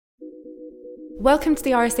Welcome to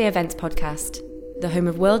the RSA Events Podcast, the home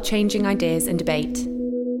of world-changing ideas and debate.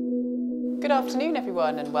 Good afternoon,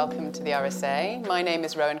 everyone, and welcome to the RSA. My name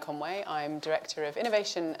is Rowan Conway. I'm Director of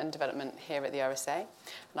Innovation and Development here at the RSA, and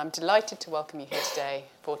I'm delighted to welcome you here today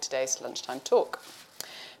for today's lunchtime talk.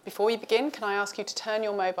 Before we begin, can I ask you to turn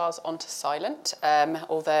your mobiles onto silent,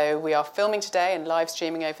 although we are filming today and live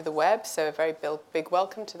streaming over the web, so a very big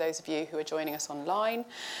welcome to those of you who are joining us online.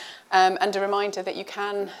 And a reminder that you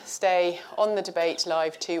can stay on the debate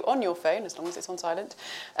live too on your phone, as long as it's on silent,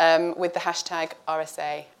 with the hashtag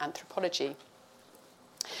RSA Anthropology.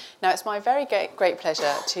 Now, it's my very great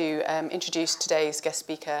pleasure to introduce today's guest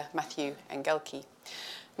speaker, Matthew Engelke.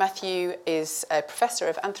 Matthew is a professor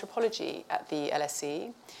of anthropology at the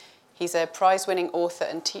LSE. He's a prize-winning author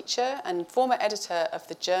and teacher and former editor of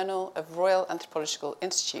the Journal of Royal Anthropological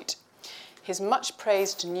Institute. His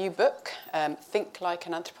much-praised new book, Think Like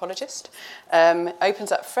an Anthropologist,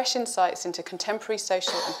 opens up fresh insights into contemporary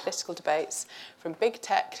social and political debates from big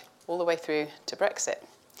tech all the way through to Brexit.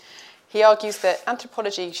 He argues that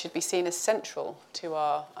anthropology should be seen as central to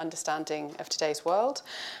our understanding of today's world,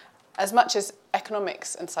 as much as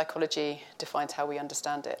economics and psychology defines how we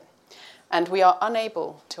understand it. And we are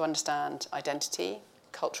unable to understand identity,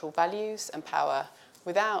 cultural values, and power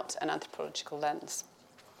without an anthropological lens.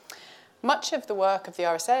 Much of the work of the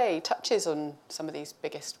RSA touches on some of these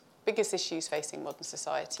biggest issues facing modern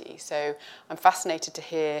society. So I'm fascinated to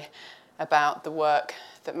hear about the work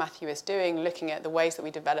that Matthew is doing, looking at the ways that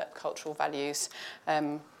we develop cultural values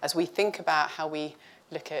as we think about how we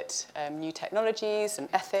look at new technologies and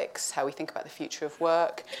ethics, how we think about the future of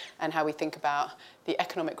work, and how we think about the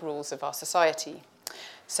economic rules of our society.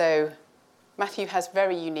 So Matthew has a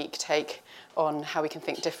very unique take on how we can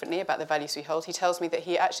think differently about the values we hold. He tells me that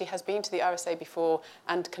he actually has been to the RSA before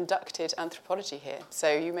and conducted anthropology here.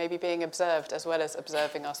 So you may be being observed as well as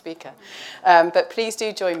observing our speaker. But please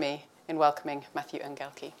do join me in welcoming Matthew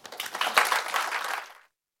Engelke.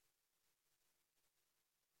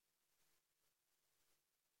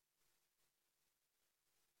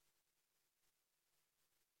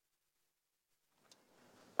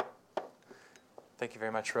 Thank you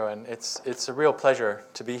very much, Rowan. It's a real pleasure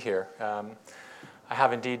to be here. I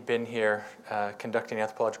have indeed been here conducting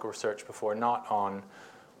anthropological research before, not on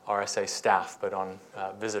RSA staff, but on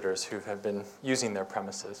visitors who have been using their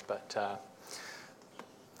premises. But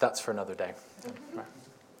that's for another day. Right.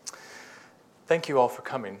 Thank you all for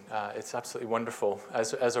coming. It's absolutely wonderful.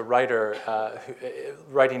 As a writer,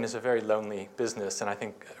 writing is a very lonely business, and I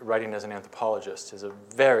think writing as an anthropologist is a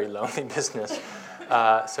very lonely business.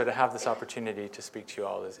 So to have this opportunity to speak to you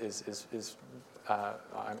all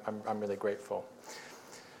I'm really grateful.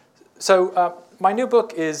 So my new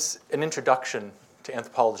book is an introduction to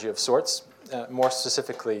anthropology of sorts, more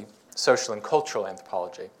specifically social and cultural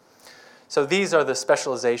anthropology. So these are the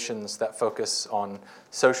specializations that focus on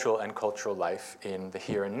social and cultural life in the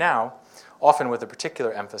here and now, often with a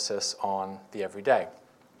particular emphasis on the everyday.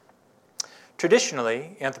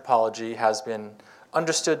 Traditionally, anthropology has been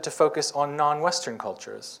understood to focus on non-Western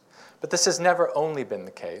cultures, but this has never only been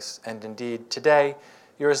the case, and indeed today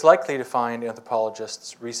you're as likely to find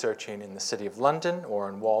anthropologists researching in the City of London or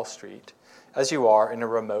on Wall Street as you are in a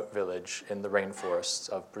remote village in the rainforests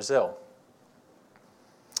of Brazil.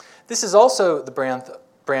 This is also the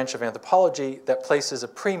branch of anthropology that places a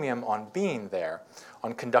premium on being there,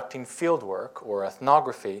 on conducting fieldwork or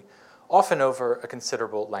ethnography, often over a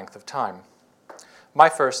considerable length of time. My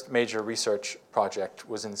first major research project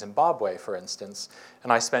was in Zimbabwe, for instance,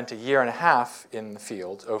 and I spent a year and a half in the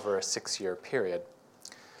field over a 6-year period.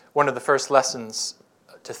 One of the first lessons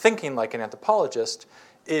to thinking like an anthropologist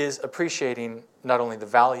is appreciating not only the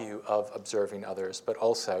value of observing others, but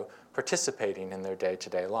also participating in their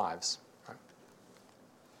day-to-day lives.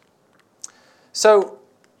 So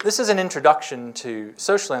this is an introduction to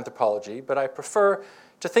social anthropology, but I prefer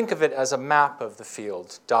to think of it as a map of the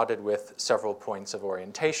field dotted with several points of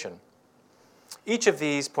orientation. Each of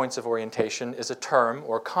these points of orientation is a term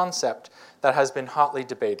or concept that has been hotly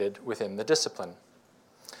debated within the discipline.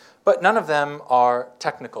 But none of them are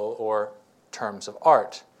technical or terms of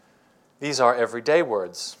art. These are everyday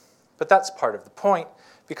words. But that's part of the point,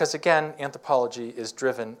 because again, anthropology is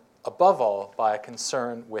driven above all by a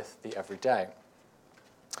concern with the everyday.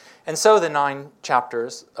 And so the 9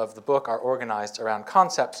 chapters of the book are organized around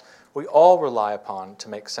concepts we all rely upon to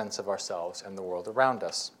make sense of ourselves and the world around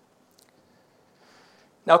us.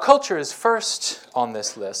 Now, culture is first on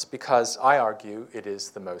this list because I argue it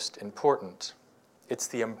is the most important. It's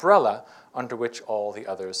the umbrella under which all the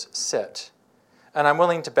others sit. And I'm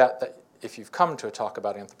willing to bet that if you've come to a talk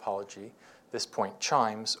about anthropology, this point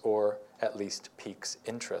chimes or at least piques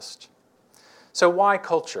interest. So why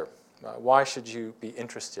culture? Why should you be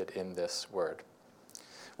interested in this word?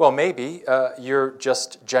 Well, maybe you're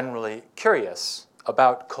just generally curious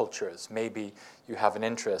about cultures. Maybe you have an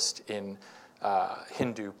interest in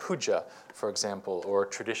Hindu puja, for example, or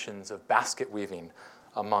traditions of basket weaving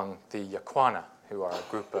among the Yakwana, who are a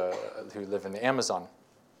group who live in the Amazon.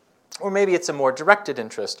 Or maybe it's a more directed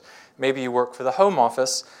interest. Maybe you work for the Home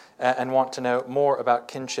Office and want to know more about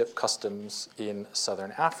kinship customs in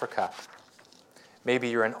southern Africa. Maybe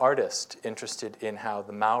you're an artist interested in how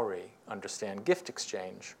the Maori understand gift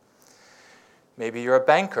exchange. Maybe you're a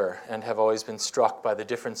banker and have always been struck by the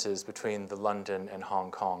differences between the London and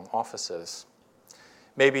Hong Kong offices.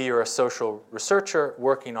 Maybe you're a social researcher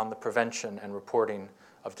working on the prevention and reporting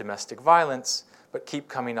of domestic violence, but keep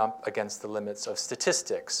coming up against the limits of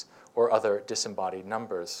statistics or other disembodied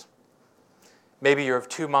numbers. Maybe you're of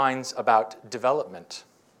two minds about development.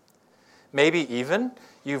 Maybe even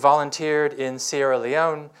you volunteered in Sierra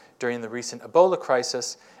Leone during the recent Ebola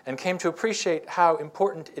crisis and came to appreciate how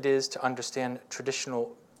important it is to understand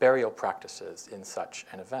traditional burial practices in such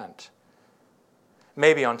an event.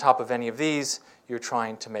 Maybe on top of any of these, you're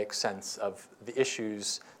trying to make sense of the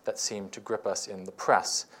issues that seem to grip us in the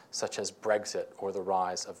press, such as Brexit or the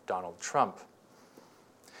rise of Donald Trump.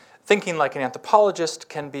 Thinking like an anthropologist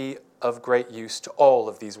can be of great use to all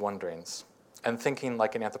of these wonderings, and thinking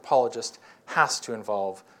like an anthropologist has to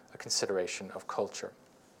involve a consideration of culture.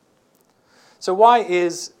 So why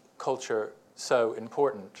is culture so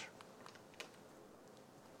important?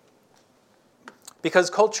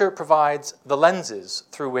 Because culture provides the lenses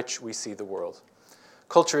through which we see the world.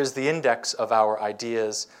 Culture is the index of our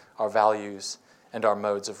ideas, our values, and our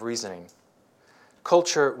modes of reasoning.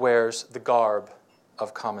 Culture wears the garb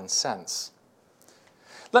of common sense.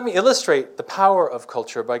 Let me illustrate the power of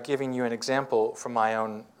culture by giving you an example from my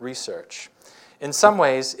own research. In some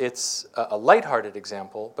ways, it's a lighthearted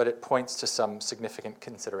example, but it points to some significant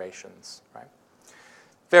considerations. Right?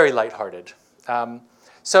 Very lighthearted.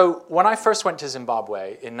 So when I first went to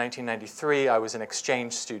Zimbabwe in 1993, I was an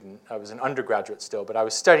exchange student. I was an undergraduate still, but I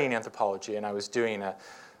was studying anthropology, and I was doing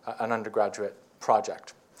an undergraduate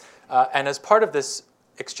project. And as part of this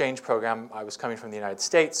exchange program, I was coming from the United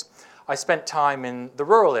States. I spent time in the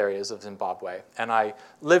rural areas of Zimbabwe, and I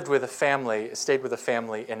stayed with a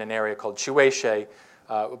family in an area called Chiweshe,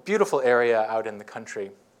 a beautiful area out in the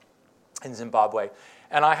country in Zimbabwe.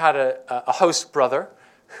 And I had a host brother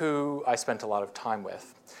who I spent a lot of time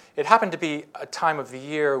with. It happened to be a time of the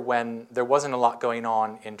year when there wasn't a lot going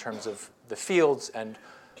on in terms of the fields and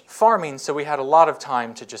farming, so we had a lot of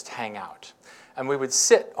time to just hang out. And we would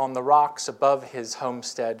sit on the rocks above his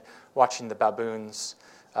homestead watching the baboons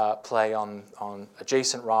play on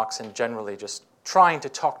adjacent rocks and generally just trying to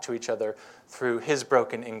talk to each other through his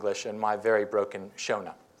broken English and my very broken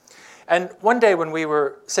Shona. And one day when we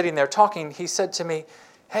were sitting there talking, he said to me,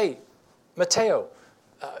 "Hey, Mateo,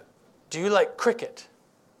 do you like cricket?"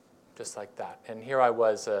 Just like that. And here I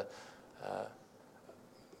was, an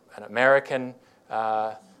American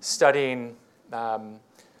studying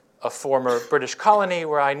a former British colony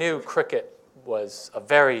where I knew cricket was a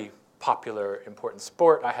very popular, important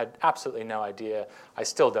sport. I had absolutely no idea. I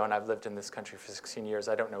still don't. I've lived in this country for 16 years.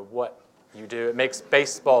 I don't know what you do. It makes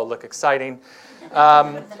baseball look exciting.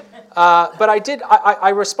 But I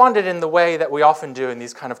responded in the way that we often do in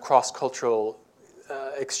these kind of cross-cultural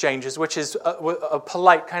exchanges, which is a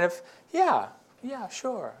polite kind of, yeah,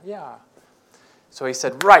 sure, yeah. So he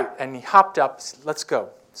said, right, and he hopped up, let's go.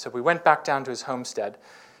 So we went back down to his homestead,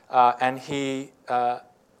 and he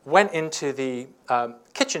went into the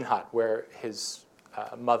kitchen hut where his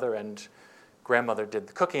mother and grandmother did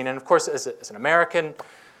the cooking. And of course, as an American,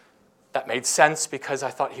 that made sense because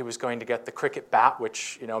I thought he was going to get the cricket bat,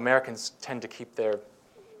 which Americans tend to keep their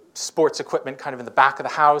sports equipment kind of in the back of the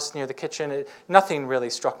house near the kitchen. Nothing really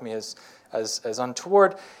struck me as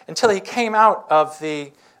untoward until he came out of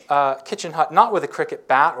the kitchen hut, not with a cricket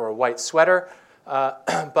bat or a white sweater,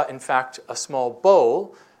 but in fact a small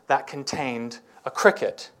bowl that contained a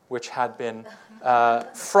cricket which had been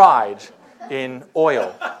fried in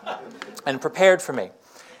oil and prepared for me.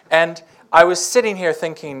 And I was sitting here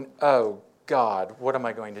thinking, oh God, what am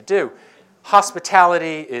I going to do?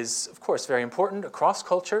 Hospitality is, of course, very important across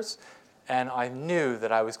cultures, and I knew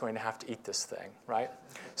that I was going to have to eat this thing, right?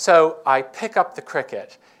 So I pick up the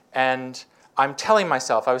cricket, and I'm telling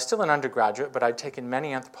myself, I was still an undergraduate, but I'd taken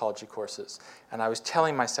many anthropology courses, and I was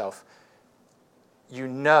telling myself, you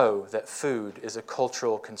know that food is a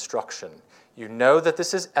cultural construction. You know that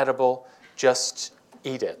this is edible, just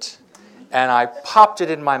eat it. And I popped it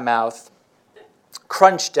in my mouth,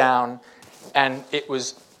 crunched down, and it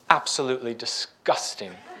was absolutely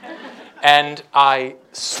disgusting. And I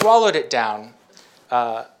swallowed it down,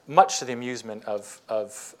 much to the amusement of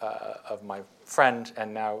my friend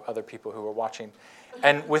and now other people who were watching,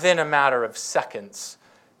 and within a matter of seconds,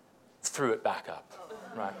 threw it back up.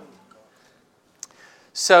 Right.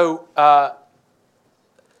 So,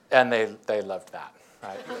 and they loved that.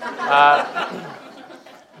 Right.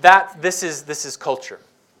 This is culture.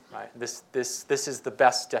 Right. This is the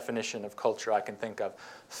best definition of culture I can think of: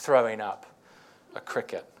 throwing up a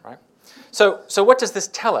cricket. Right. So what does this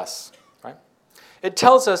tell us? Right. It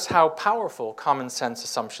tells us how powerful common sense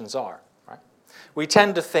assumptions are. Right. We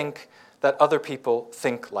tend to think that other people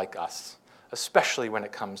think like us, especially when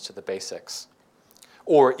it comes to the basics,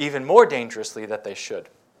 or even more dangerously, that they should.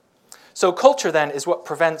 So culture, then, is what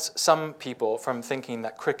prevents some people from thinking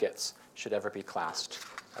that crickets should ever be classed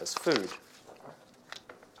as food.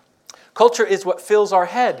 Culture is what fills our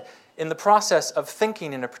head in the process of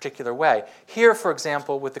thinking in a particular way. Here, for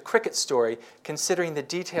example, with the cricket story, considering the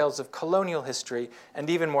details of colonial history, and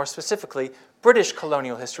even more specifically, British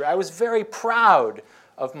colonial history, I was very proud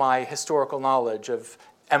of my historical knowledge of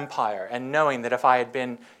empire, and knowing that if I had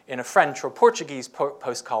been in a French or Portuguese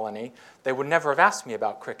post-colony, they would never have asked me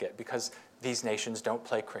about cricket because these nations don't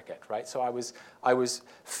play cricket, right? So I was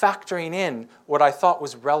factoring in what I thought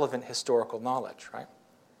was relevant historical knowledge, right?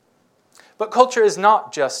 But culture is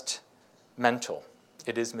not just mental.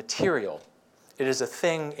 It is material. It is a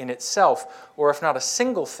thing in itself, or if not a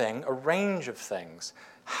single thing, a range of things.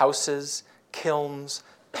 Houses, kilns,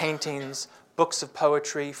 paintings, books of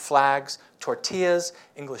poetry, flags, tortillas,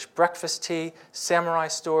 English breakfast tea, samurai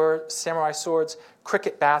swords,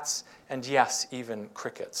 cricket bats, and yes, even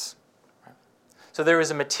crickets. Right? So there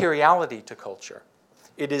is a materiality to culture.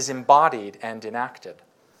 It is embodied and enacted.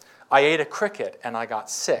 I ate a cricket and I got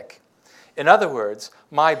sick. In other words,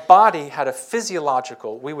 my body had a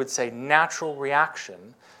physiological, we would say natural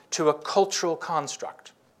reaction to a cultural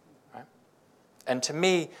construct. Right? And to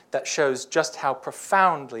me, that shows just how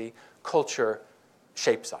profoundly culture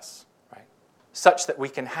shapes us, right? Such that we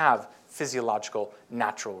can have physiological,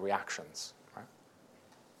 natural reactions. Right?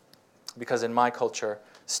 Because in my culture,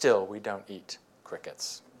 still, we don't eat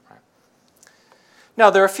crickets. Right? Now,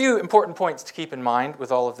 there are a few important points to keep in mind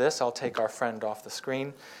with all of this. I'll take our friend off the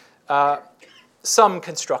screen. Some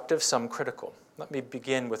constructive, some critical. Let me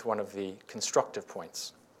begin with one of the constructive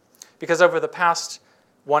points. Because over the past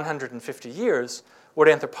 150 years, what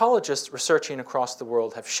anthropologists researching across the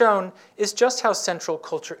world have shown is just how central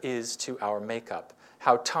culture is to our makeup,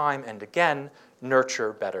 how time and again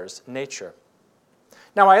nurture betters nature.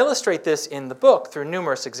 Now, I illustrate this in the book through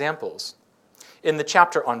numerous examples. In the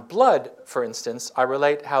chapter on blood, for instance, I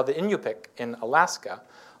relate how the Inupiaq in Alaska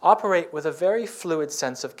operate with a very fluid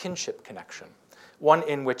sense of kinship connection, one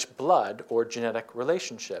in which blood or genetic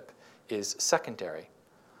relationship is secondary.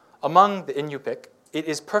 Among the Inupiaq, it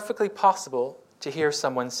is perfectly possible to hear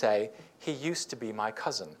someone say, "He used to be my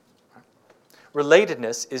cousin."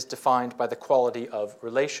 Relatedness is defined by the quality of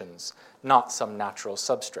relations, not some natural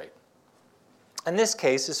substrate. And this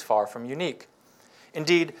case is far from unique.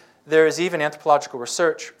 Indeed, there is even anthropological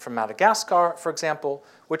research from Madagascar, for example,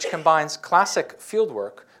 which combines classic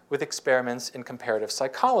fieldwork with experiments in comparative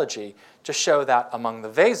psychology to show that among the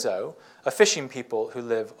Vezo, a fishing people who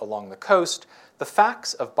live along the coast, the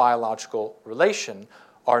facts of biological relation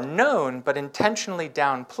are known but intentionally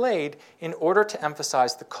downplayed in order to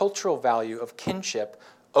emphasize the cultural value of kinship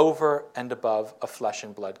over and above a flesh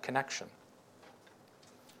and blood connection.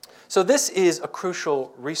 So this is a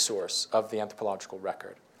crucial resource of the anthropological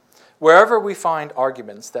record. Wherever we find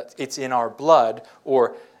arguments that it's in our blood,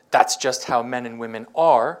 or that's just how men and women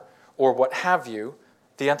are, or what have you,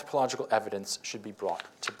 the anthropological evidence should be brought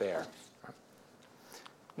to bear.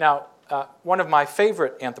 Now, one of my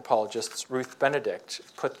favorite anthropologists, Ruth Benedict,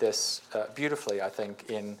 put this beautifully, I think,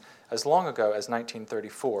 in as long ago as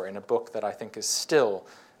 1934, in a book that I think is still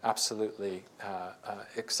absolutely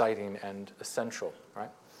exciting and essential. Right?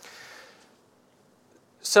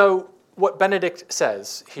 So what Benedict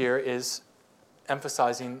says here is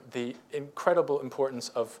emphasizing the incredible importance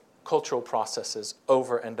of cultural processes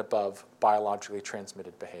over and above biologically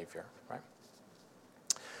transmitted behavior. Right?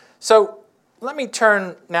 So let me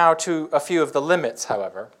turn now to a few of the limits,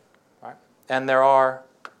 however, right? And there are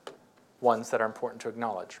ones that are important to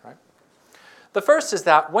acknowledge. Right? The first is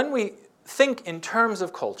that when we think in terms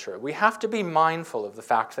of culture, we have to be mindful of the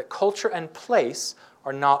fact that culture and place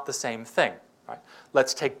are not the same thing. Right?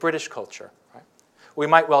 Let's take British culture. Right? We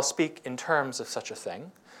might well speak in terms of such a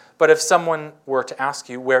thing, but if someone were to ask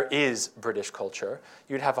you, where is British culture,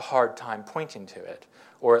 you'd have a hard time pointing to it,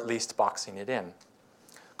 or at least boxing it in.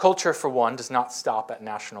 Culture, for one, does not stop at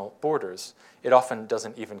national borders. It often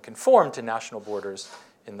doesn't even conform to national borders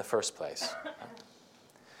in the first place.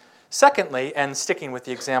 Secondly, and sticking with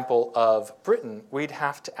the example of Britain, we'd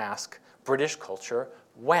have to ask British culture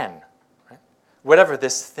when. Right? Whatever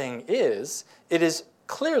this thing is, it is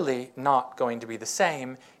clearly not going to be the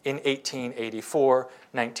same in 1884,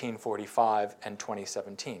 1945, and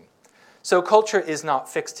 2017. So culture is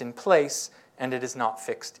not fixed in place, and it is not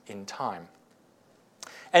fixed in time.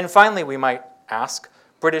 And finally, we might ask,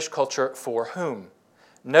 British culture for whom?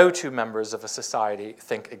 No two members of a society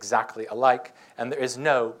think exactly alike, and there is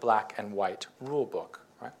no black and white rule book.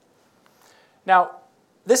 Right? Now,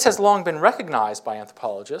 this has long been recognized by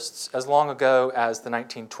anthropologists, as long ago as the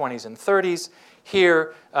 1920s and 30s.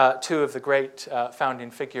 Here, two of the great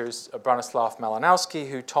founding figures, Bronislaw Malinowski,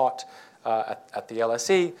 who taught at the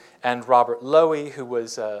LSE, and Robert Lowy, who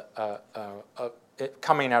was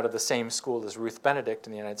coming out of the same school as Ruth Benedict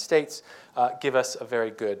in the United States, give us a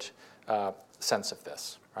very good sense of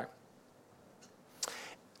this. Right?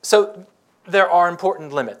 So there are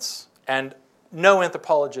important limits, and no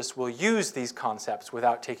anthropologist will use these concepts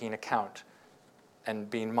without taking account and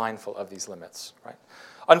being mindful of these limits. Right?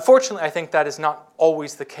 Unfortunately, I think that is not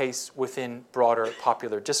always the case within broader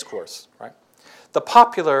popular discourse. Right? The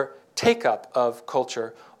popular take-up of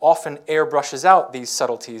culture often airbrushes out these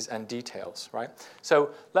subtleties and details. Right?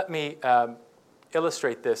 So let me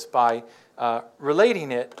illustrate this by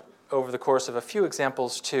relating it over the course of a few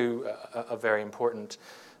examples to a very important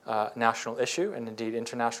national issue, and indeed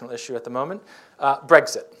international issue at the moment,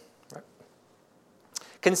 Brexit. Right?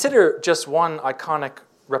 Consider just one iconic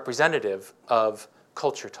representative of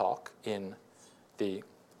culture talk in the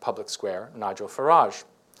public square, Nigel Farage.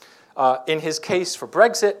 In his case for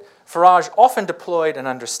Brexit, Farage often deployed an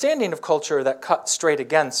understanding of culture that cut straight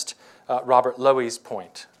against Robert Lowy's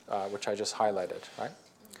point, which I just highlighted. Right?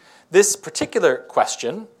 This particular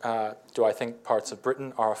question, do I think parts of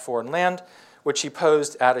Britain are a foreign land, which he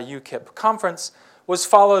posed at a UKIP conference, was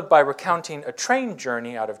followed by recounting a train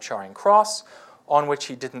journey out of Charing Cross, on which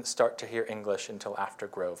he didn't start to hear English until after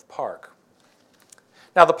Grove Park.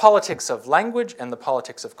 Now, the politics of language and the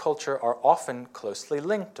politics of culture are often closely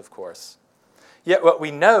linked, of course. Yet what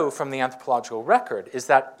we know from the anthropological record is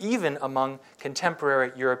that even among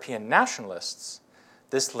contemporary European nationalists,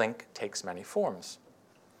 this link takes many forms.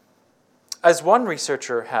 As one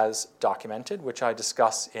researcher has documented, which I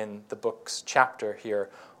discuss in the book's chapter here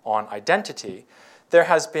on identity, there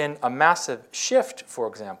has been a massive shift, for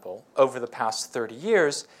example, over the past 30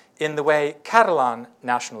 years in the way Catalan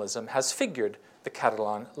nationalism has figured the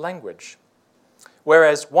Catalan language.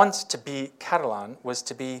 Whereas once to be Catalan was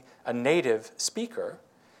to be a native speaker,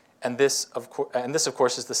 and this, of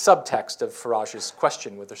course, is the subtext of Farage's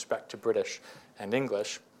question with respect to British and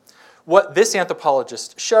English. What this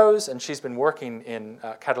anthropologist shows, and she's been working in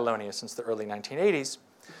Catalonia since the early 1980s,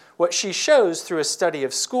 what she shows through a study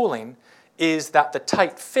of schooling is that the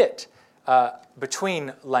tight fit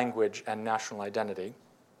between language and national identity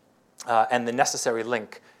and the necessary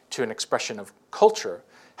link to an expression of culture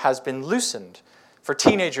has been loosened. For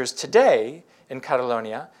teenagers today in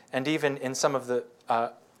Catalonia, and even in some of the,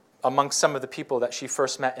 amongst some of the people that she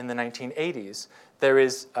first met in the 1980s, there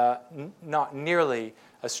is not nearly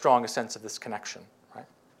as strong a sense of this connection. Right?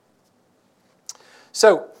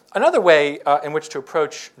 So another way in which to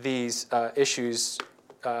approach these issues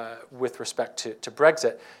with respect to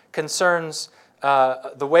Brexit concerns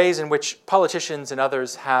the ways in which politicians and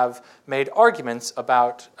others have made arguments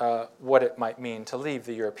about what it might mean to leave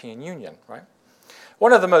the European Union. Right?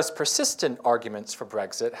 One of the most persistent arguments for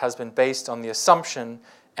Brexit has been based on the assumption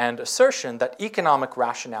and assertion that economic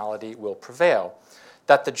rationality will prevail,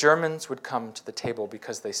 that the Germans would come to the table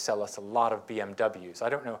because they sell us a lot of BMWs. I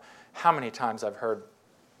don't know how many times I've heard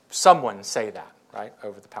someone say that, right,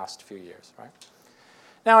 over the past few years, right?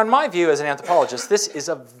 Now, in my view as an anthropologist, this is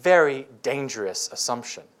a very dangerous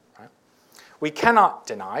assumption. Right? We cannot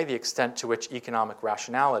deny the extent to which economic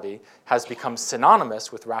rationality has become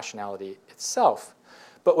synonymous with rationality itself,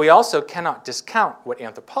 but we also cannot discount what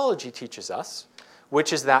anthropology teaches us,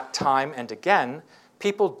 which is that time and again,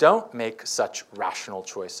 people don't make such rational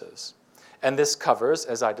choices. And this covers,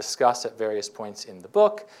 as I discuss at various points in the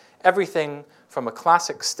book, everything from a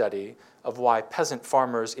classic study of why peasant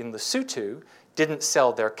farmers in Lesotho didn't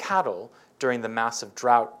sell their cattle during the massive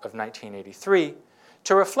drought of 1983,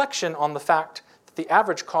 to reflection on the fact that the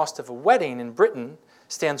average cost of a wedding in Britain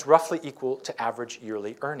stands roughly equal to average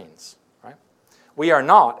yearly earnings. Right? We are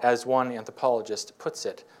not, as one anthropologist puts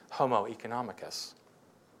it, homo economicus.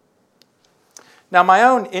 Now, my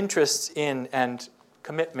own interests in and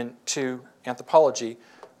commitment to anthropology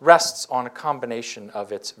rests on a combination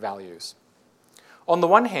of its values. On the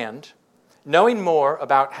one hand, knowing more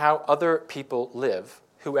about how other people live,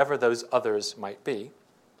 whoever those others might be,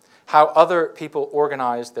 how other people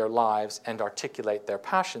organize their lives and articulate their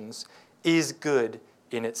passions, is good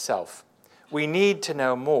in itself. We need to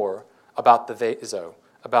know more about the Vezo,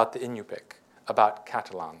 about the Iñupiq, about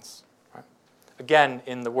Catalans. Right? Again,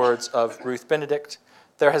 in the words of Ruth Benedict,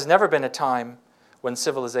 there has never been a time when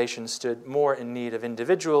civilization stood more in need of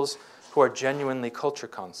individuals who are genuinely culture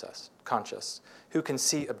conscious, who can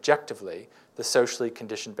see objectively the socially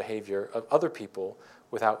conditioned behavior of other people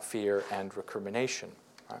without fear and recrimination.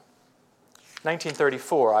 Right?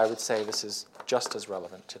 1934, I would say this is just as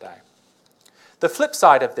relevant today. The flip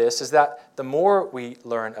side of this is that the more we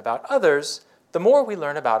learn about others, the more we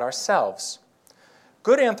learn about ourselves.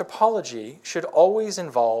 Good anthropology should always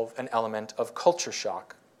involve an element of culture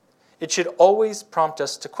shock. It should always prompt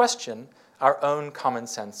us to question our own common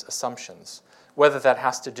sense assumptions, whether that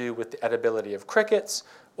has to do with the edibility of crickets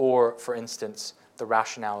or, for instance, the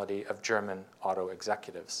rationality of German auto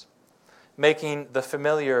executives. Making the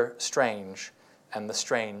familiar strange and the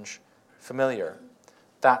strange familiar.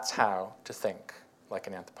 That's how to think like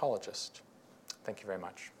an anthropologist. Thank you very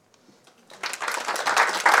much.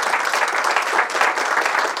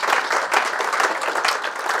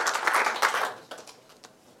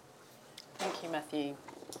 Thank you, Matthew.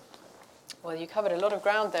 Well, you covered a lot of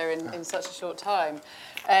ground there in such a short time.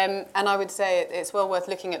 And I would say it's well worth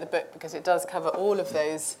looking at the book because it does cover all of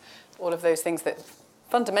those things that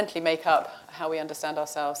fundamentally make up how we understand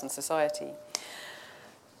ourselves and society.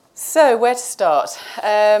 So, where to start?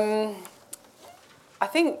 I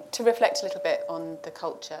think to reflect a little bit on the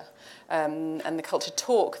culture and the culture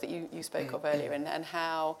talk that you spoke of earlier and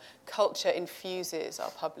how culture infuses our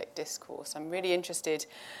public discourse. I'm really interested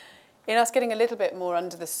in us getting a little bit more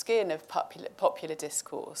under the skin of popular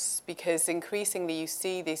discourse, because increasingly you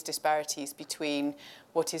see these disparities between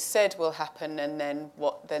what is said will happen and then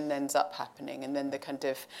what then ends up happening, and then the kind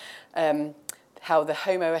of how the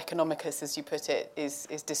homo economicus, as you put it, is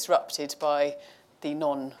disrupted by the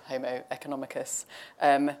non-homo economicus.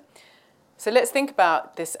 So let's think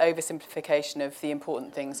about this oversimplification of the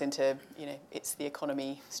important things into, it's the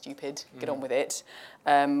economy, stupid, get on with it,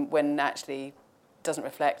 when actually doesn't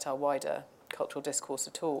reflect our wider cultural discourse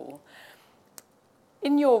at all.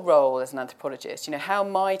 In your role as an anthropologist, how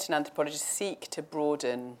might an anthropologist seek to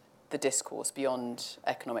broaden the discourse beyond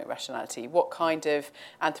economic rationality? What kind of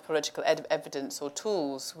anthropological evidence or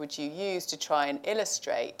tools would you use to try and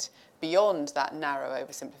illustrate beyond that narrow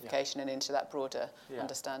oversimplification and into that broader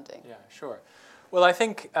understanding? Yeah, sure. Well, I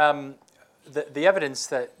think the evidence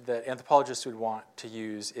that anthropologists would want to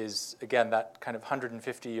use is, again, that kind of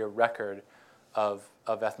 150-year record of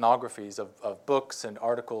ethnographies, of books and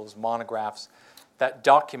articles, monographs, that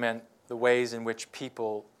document the ways in which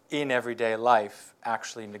people in everyday life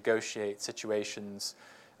actually negotiate situations,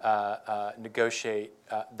 negotiate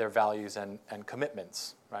their values and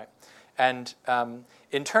commitments, right? And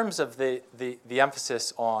in terms of the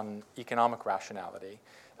emphasis on economic rationality,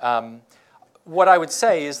 what I would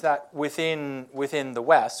say is that within the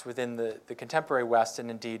West, within the contemporary West, and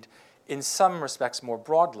indeed in some respects more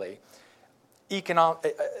broadly,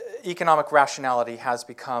 economic rationality has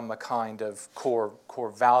become a kind of core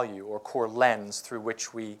value or core lens through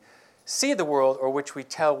which we see the world, or which we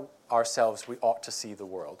tell ourselves we ought to see the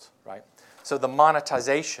world, right? So the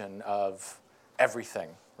monetization of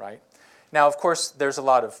everything, right? Now, of course, there's a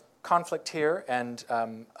lot of conflict here and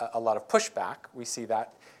a lot of pushback. We see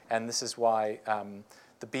that, and this is why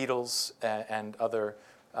the Beatles and other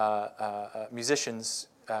musicians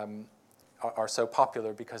are so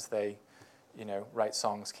popular, because they write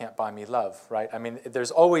songs, Can't Buy Me Love, right? I mean,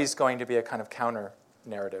 there's always going to be a kind of counter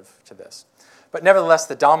narrative to this. But nevertheless,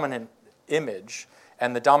 the dominant image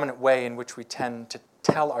and the dominant way in which we tend to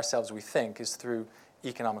tell ourselves we think is through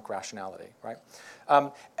economic rationality, right?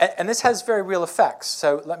 And this has very real effects.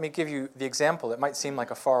 So let me give you the example. It might seem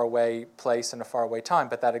like a faraway place and a faraway time,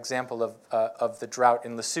 but that example of the drought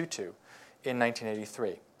in Lesotho in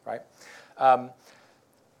 1983, right?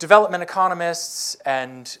 Development economists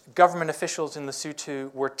and government officials in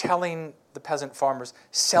Lesotho were telling the peasant farmers,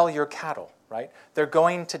 sell your cattle, right? They're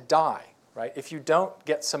going to die, right? If you don't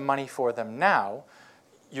get some money for them now,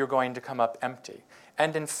 you're going to come up empty.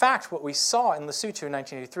 And in fact, what we saw in Lesotho in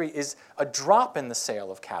 1983 is a drop in the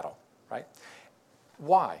sale of cattle, right?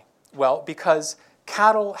 Why? Well, because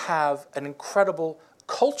cattle have an incredible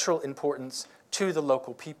cultural importance to the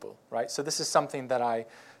local people, right? So this is something that I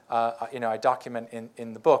document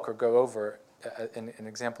in the book, or go over an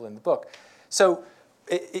example in the book. So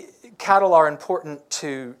cattle are important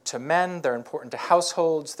to men, they're important to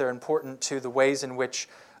households, they're important to the ways in which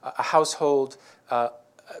a household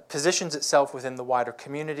positions itself within the wider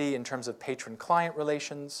community in terms of patron-client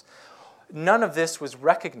relations. None of this was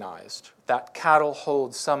recognized, that cattle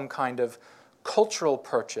hold some kind of cultural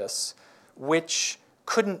purchase which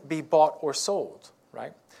couldn't be bought or sold,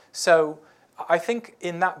 right? So I think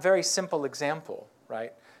in that very simple example,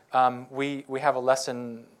 right, we have a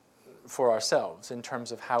lesson for ourselves in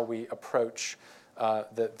terms of how we approach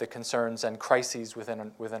the concerns and crises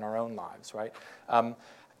within our own lives, right?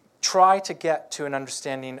 Try to get to an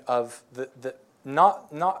understanding of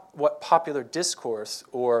not what popular discourse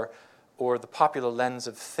or the popular lens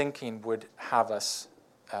of thinking would have us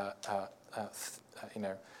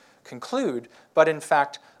conclude, but in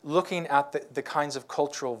fact looking at the kinds of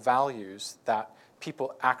cultural values that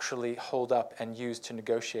people actually hold up and use to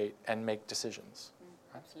negotiate and make decisions.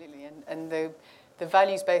 Absolutely, and the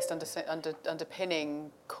values-based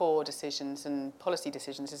underpinning core decisions and policy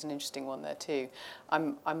decisions is an interesting one there too.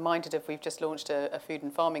 I'm minded of, we've just launched a food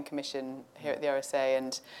and farming commission here at the RSA,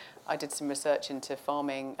 and I did some research into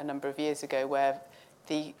farming a number of years ago where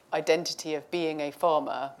the identity of being a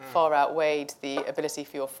farmer far outweighed the ability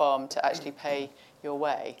for your farm to actually pay your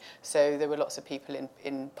way. So there were lots of people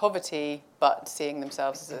in poverty, but seeing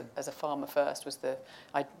themselves as a farmer first was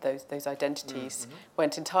those identities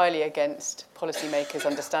went entirely against policymakers'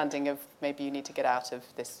 understanding of maybe you need to get out of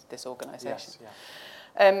this organisation. Yes,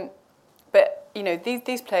 yeah. But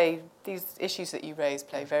these issues that you raise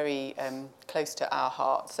play very close to our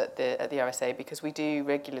hearts at the RSA, because we do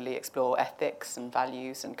regularly explore ethics and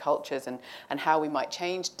values and cultures and how we might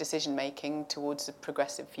change decision making towards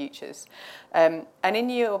progressive futures. And in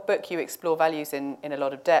your book, you explore values in a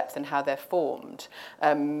lot of depth and how they're formed,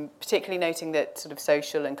 particularly noting that sort of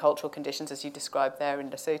social and cultural conditions, as you described there in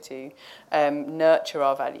Lesotho, nurture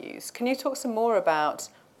our values. Can you talk some more about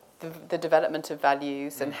the development of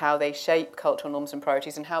values and how they shape cultural norms and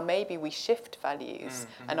priorities, and how maybe we shift values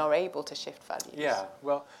and are able to shift values? Yeah,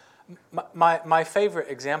 well, my favorite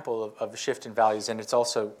example of a shift in values, and it's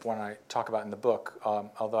also one I talk about in the book,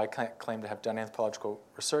 although I can't claim to have done anthropological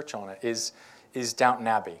research on it, is Downton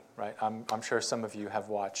Abbey, right? I'm sure some of you have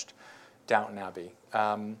watched Downton Abbey.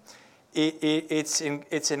 It's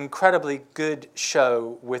an incredibly good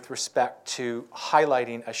show with respect to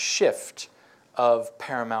highlighting a shift of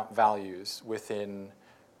paramount values within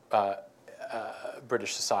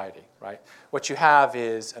British society, right? What you have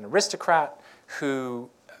is an aristocrat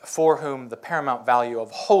for whom the paramount value of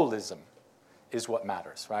holism is what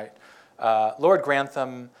matters, right? Lord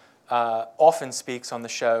Grantham often speaks on the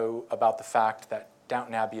show about the fact that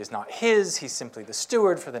Downton Abbey is not his, he's simply the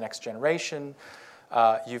steward for the next generation.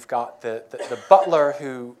 You've got the butler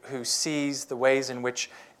who sees the ways in which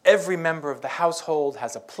every member of the household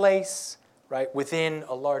has a place, right, within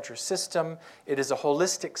a larger system. It is a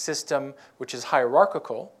holistic system which is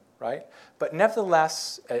hierarchical, right? But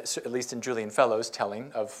nevertheless, at least in Julian Fellowes'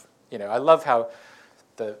 telling of, I love how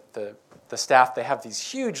the staff, they have these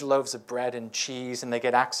huge loaves of bread and cheese, and they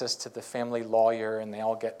get access to the family lawyer, and they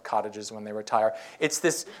all get cottages when they retire. It's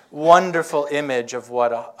this wonderful image of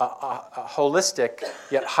what a holistic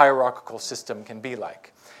yet hierarchical system can be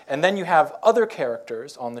like. And then you have other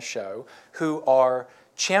characters on the show who are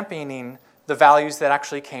championing the values that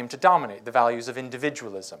actually came to dominate, the values of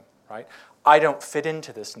individualism, right? I don't fit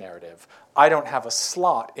into this narrative. I don't have a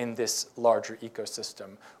slot in this larger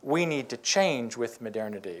ecosystem. We need to change with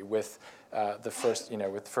modernity, with the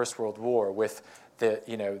First World War, with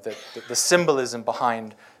the symbolism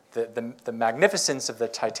behind the magnificence of the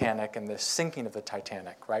Titanic and the sinking of the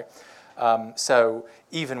Titanic, right? So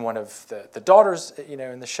even one of the daughters,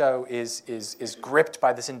 in the show is gripped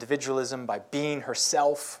by this individualism, by being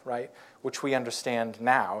herself, right? Which we understand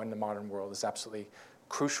now in the modern world is absolutely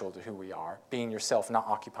crucial to who we are, being yourself, not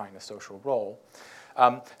occupying a social role.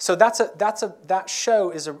 So that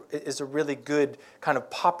show is a really good kind of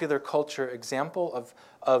popular culture example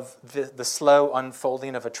of the slow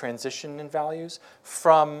unfolding of a transition in values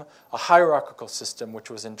from a hierarchical system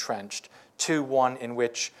which was entrenched to one in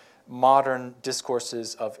which modern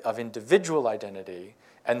discourses of individual identity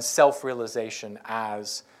and self-realization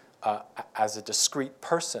as a discrete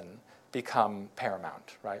person become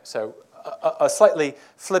paramount, right? So a slightly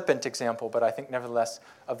flippant example, but I think nevertheless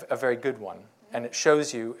a very good one. And it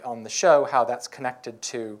shows you on the show how that's connected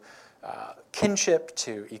to kinship,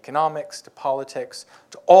 to economics, to politics,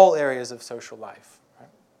 to all areas of social life. Right?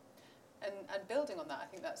 And building on that, I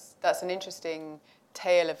think that's an interesting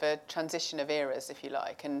tale of a transition of eras, if you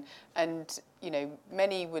like, and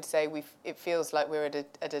many would say it feels like we're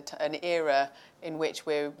at an era in which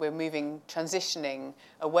we're transitioning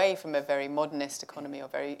away from a very modernist economy or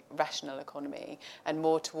very rational economy and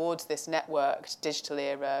more towards this networked digital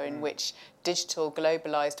era in which digital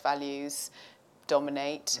globalized values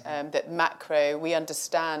dominate, that macro, we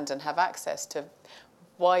understand and have access to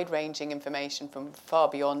wide-ranging information from far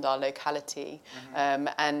beyond our locality,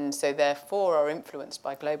 and so therefore are influenced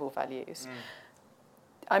by global values.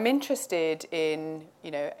 I'm interested in,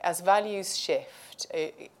 as values shift,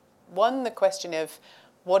 the question of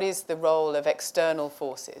what is the role of external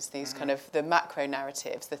forces, these kind of the macro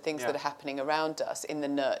narratives, the things that are happening around us in the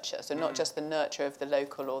nurture. So not just the nurture of the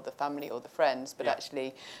local or the family or the friends, but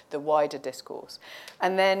actually the wider discourse.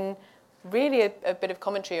 And then really a bit of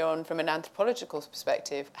commentary on, from an anthropological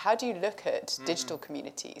perspective, how do you look at digital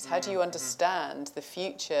communities? How do you understand the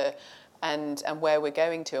future and where we're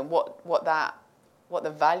going to, and what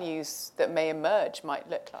the values that may emerge might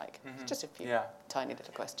look like? Just a few tiny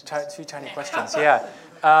little questions. A few tiny questions,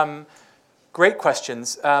 great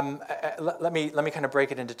questions. Let me kind of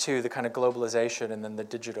break it into two, the kind of globalization and then the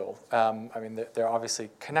digital. They're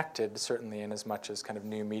obviously connected, certainly, in as much as kind of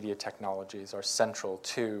new media technologies are central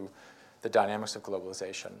to the dynamics of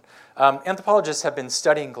globalization. Anthropologists have been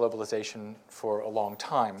studying globalization for a long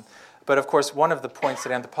time, but of course one of the points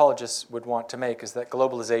that anthropologists would want to make is that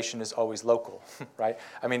globalization is always local, right?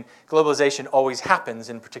 Globalization always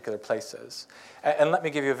happens in particular places. And let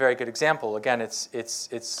me give you a very good example. Again,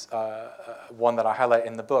 it's one that I highlight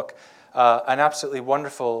in the book. An absolutely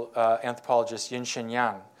wonderful anthropologist, Yinxin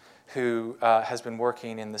Yan, who has been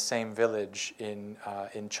working in the same village in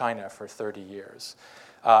China for 30 years.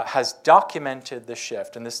 Has documented the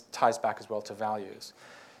shift, and this ties back as well to values,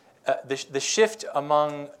 the shift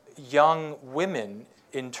among young women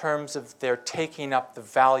in terms of their taking up the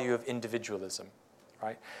value of individualism.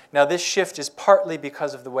 Right? Now, this shift is partly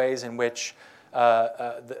because of the ways in which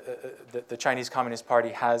the Chinese Communist Party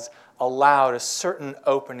has allowed a certain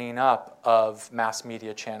opening up of mass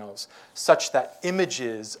media channels, such that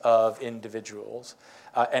images of individuals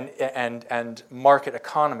and market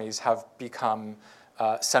economies have become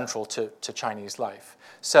central to Chinese life.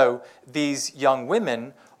 So these young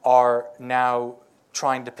women are now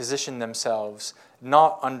trying to position themselves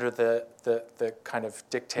not under the kind of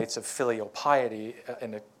dictates of filial piety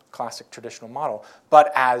in a classic traditional model,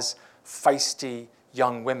 but as feisty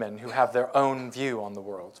young women who have their own view on the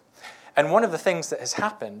world. And one of the things that has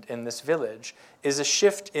happened in this village is a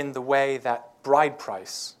shift in the way that bride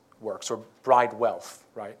price works, or bride wealth,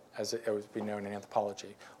 right, as it would be known in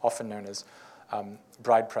anthropology, often known as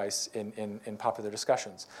bride price in popular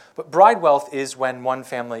discussions. But bride wealth is when one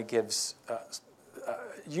family gives,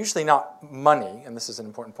 usually not money, and this is an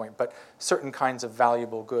important point, but certain kinds of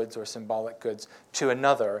valuable goods or symbolic goods to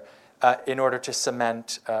another in order to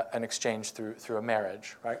cement an exchange through a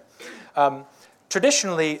marriage, right?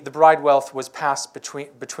 Traditionally, the bride wealth was passed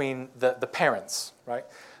between the parents, right?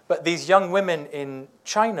 But these young women in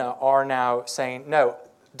China are now saying, no,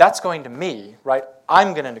 that's going to me, right?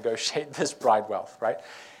 I'm going to negotiate this bride wealth, right?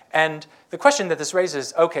 And the question that this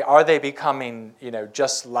raises, okay, are they becoming,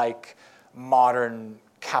 just like modern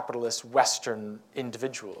capitalist Western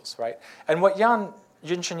individuals, right? And what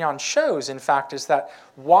Yinxin Yan shows, in fact, is that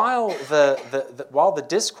while the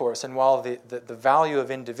discourse and while the value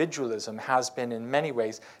of individualism has been in many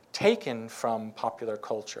ways taken from popular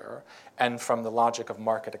culture and from the logic of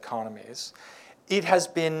market economies, it has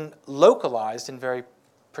been localized in very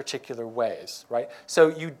particular ways, right? So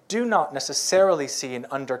you do not necessarily see an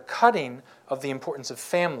undercutting of the importance of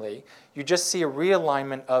family. You just see a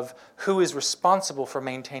realignment of who is responsible for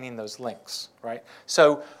maintaining those links, right?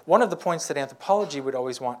 So one of the points that anthropology would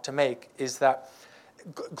always want to make is that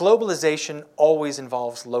globalization always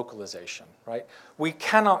involves localization, right? We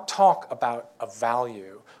cannot talk about a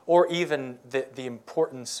value or even the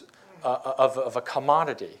importance of a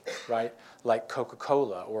commodity, right, like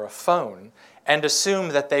Coca-Cola or a phone, and assume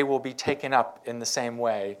that they will be taken up in the same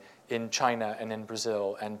way in China and in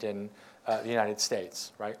Brazil and in the United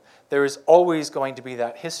States, right? There is always going to be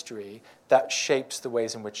that history that shapes the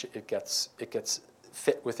ways in which it gets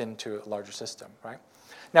fit within a larger system, right?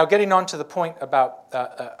 Now, getting on to the point about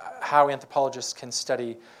how anthropologists can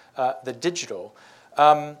study the digital,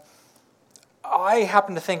 I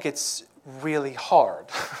happen to think it's really hard.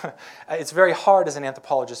 It's very hard as an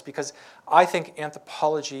anthropologist because I think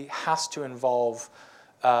anthropology has to involve,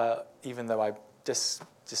 even though I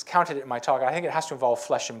discounted it in my talk, I think it has to involve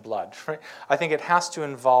flesh and blood. Right? I think it has to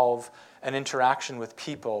involve an interaction with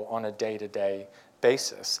people on a day-to-day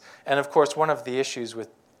basis. And of course, one of the issues with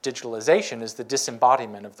digitalization is the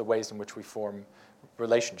disembodiment of the ways in which we form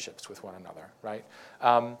relationships with one another, right?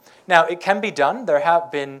 Now, it can be done. There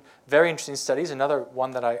have been very interesting studies. Another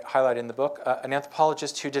one that I highlight in the book, an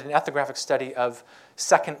anthropologist who did an ethnographic study of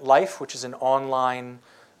Second Life, which is an online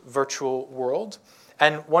virtual world.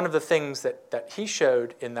 And one of the things that he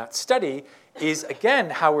showed in that study is, again,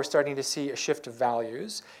 how we're starting to see a shift of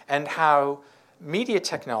values and how media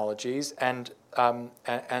technologies and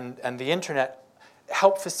the internet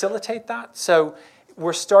help facilitate that. So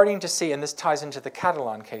we're starting to see, and this ties into the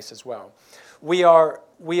Catalan case as well, we are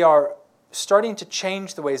starting to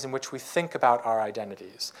change the ways in which we think about our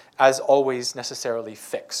identities as always necessarily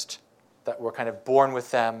fixed, that we're kind of born with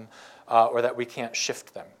them or that we can't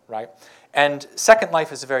shift them, right? And Second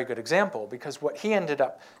Life is a very good example, because what he ended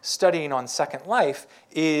up studying on Second Life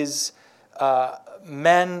is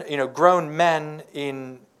men, grown men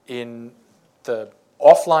in the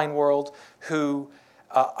offline world who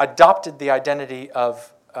adopted the identity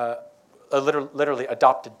of literally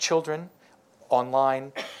adopted children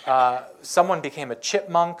online. Someone became a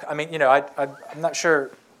chipmunk. I mean, I'm not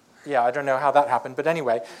sure. Yeah, I don't know how that happened, but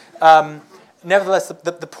anyway. Nevertheless,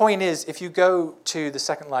 the point is, if you go to the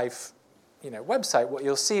Second Life website, what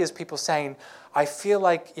you'll see is people saying, I feel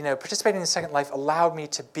like participating in Second Life allowed me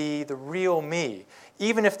to be the real me,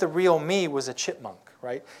 even if the real me was a chipmunk,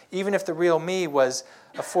 right? Even if the real me was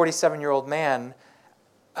a 47-year-old man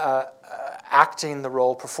acting the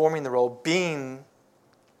role, performing the role, being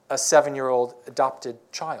a 7-year-old adopted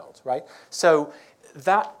child, right? So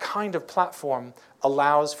that kind of platform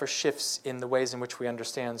allows for shifts in the ways in which we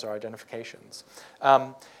understand our identifications.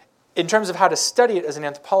 In terms of how to study it as an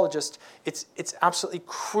anthropologist, it's absolutely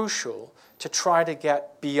crucial to try to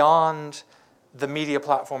get beyond the media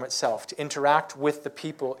platform itself, to interact with the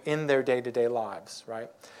people in their day-to-day lives, right?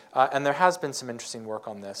 And there has been some interesting work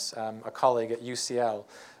on this. A colleague at UCL,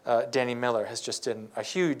 Danny Miller, has just done a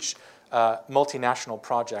huge multinational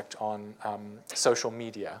project on social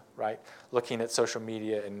media, right? Looking at social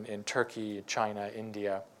media in Turkey, China,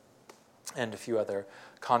 India, and a few other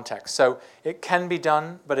contexts. So it can be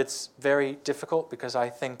done, but it's very difficult, because I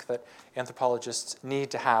think that anthropologists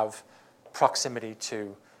need to have proximity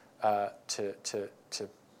to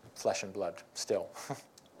flesh and blood still.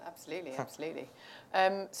 Absolutely, absolutely.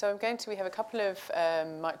 So we have a couple of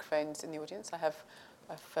microphones in the audience. I have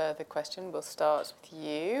a further question. We'll start with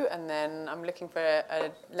you, and then I'm looking for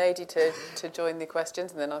a lady to join the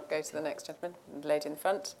questions, and then I'll go to the next gentleman, the lady in the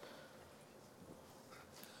front.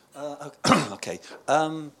 Okay.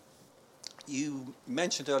 You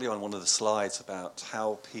mentioned earlier on one of the slides about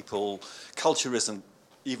how culture isn't,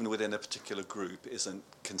 even within a particular group, isn't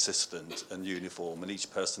consistent and uniform, and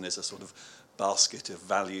each person is a sort of basket of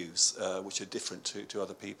values which are different to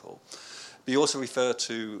other people. But you also refer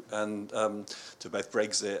to both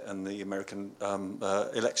Brexit and the American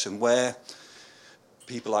election, where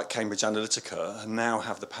people like Cambridge Analytica now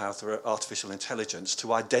have the power through artificial intelligence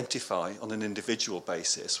to identify on an individual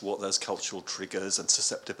basis what those cultural triggers and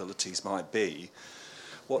susceptibilities might be.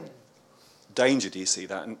 What danger do you see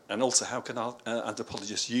that? And also, how can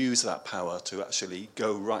anthropologists use that power to actually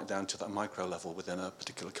go right down to that micro level within a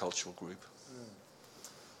particular cultural group?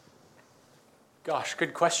 Gosh,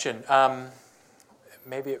 good question.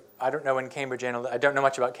 Maybe, I don't know when I don't know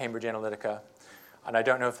much about Cambridge Analytica, and I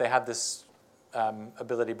don't know if they had this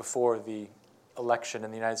ability before the election in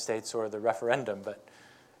the United States or the referendum, but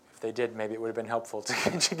if they did, maybe it would have been helpful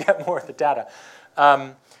to get more of the data.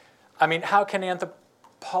 I mean, how can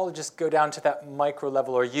anthropologists go down to that micro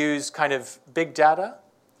level or use kind of big data?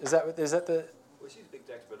 Is that the... Well, it's using big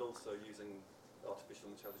data, but also using artificial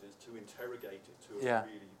intelligence to interrogate it to a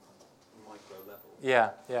really micro level.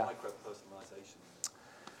 Yeah. Micro-personalization.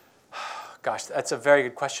 Gosh, that's a very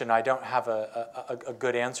good question. I don't have a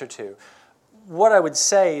good answer to. What I would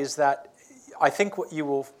say is that I think what you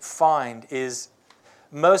will find is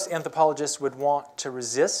most anthropologists would want to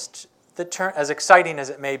resist the turn, as exciting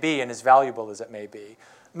as it may be and as valuable as it may be.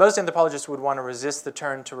 Most anthropologists would want to resist the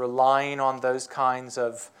turn to relying on those kinds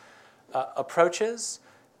of approaches,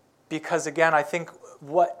 because again, I think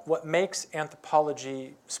what makes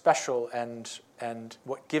anthropology special and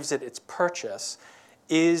what gives it its purchase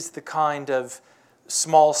is the kind of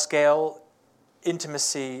small-scale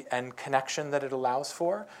intimacy and connection that it allows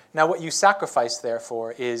for. Now, what you sacrifice,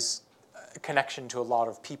 therefore, is a connection to a lot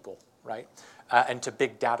of people, right, and to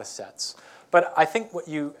big data sets. But I think what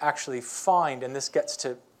you actually find, and this gets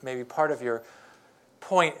to maybe part of your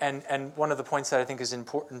point, and one of the points that I think is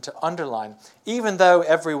important to underline, even though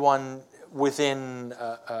everyone within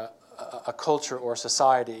a culture or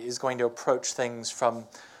society is going to approach things from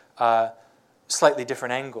slightly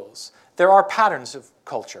different angles. There are patterns of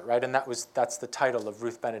culture, right? And that's the title of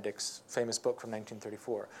Ruth Benedict's famous book from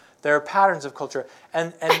 1934. There are patterns of culture,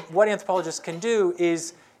 and what anthropologists can do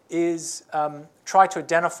is try to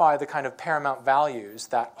identify the kind of paramount values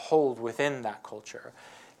that hold within that culture,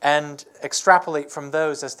 and extrapolate from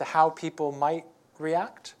those as to how people might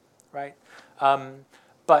react, right?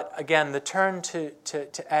 But again, the turn to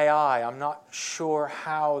AI, I'm not sure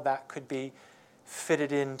how that could be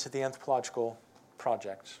fitted into the anthropological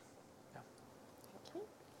project.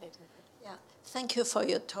 Yeah, thank you for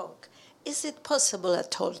your talk. Is it possible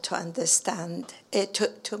at all to understand,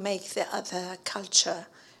 to make the other culture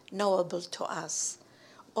knowable to us?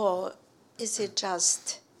 Or is it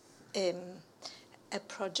just a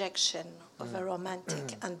projection of a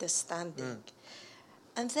romantic understanding?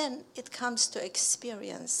 And then it comes to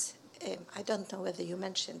experience. I don't know whether you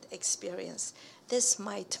mentioned experience. This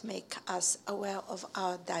might make us aware of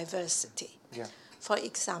our diversity. Yeah. For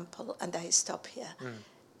example, and I stop here,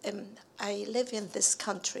 I live in this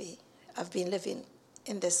country. I've been living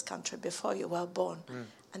in this country before you were born,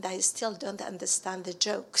 and I still don't understand the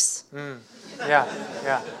jokes. Yeah.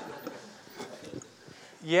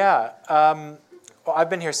 Well, I've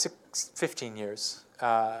been here 15 years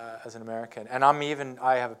as an American, and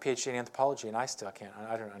I have a PhD in anthropology, and I still can't.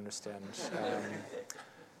 I don't understand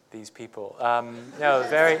these people.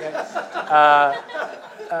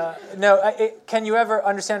 Can you ever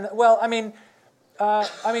understand? Well,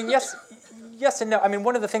 yes and no. I mean,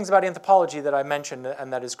 one of the things about anthropology that I mentioned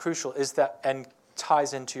and that is crucial is that, and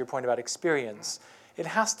ties into your point about experience, it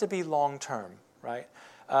has to be long-term, right?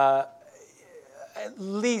 At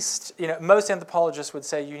least, most anthropologists would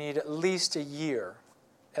say you need at least a year,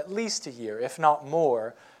 if not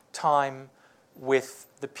more, time with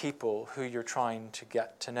the people who you're trying to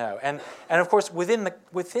get to know. And of course, within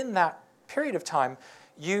that period of time,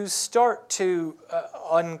 you start to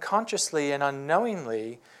unconsciously and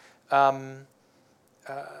unknowingly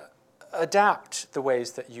adapt the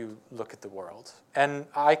ways that you look at the world. And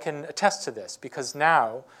I can attest to this because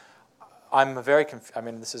now I'm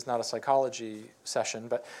this is not a psychology session,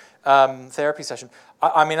 but therapy session.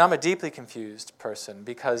 I'm a deeply confused person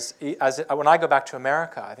because when I go back to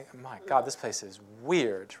America, I think, my God, this place is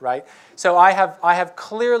weird, right? So I have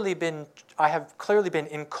clearly been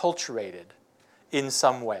enculturated in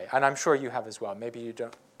some way, and I'm sure you have as well. Maybe you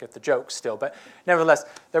don't get the joke still, but nevertheless,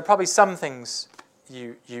 there are probably some things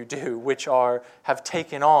you do which have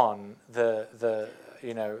taken on the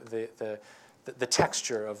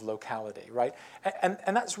texture of locality, right?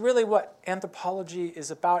 And that's really what anthropology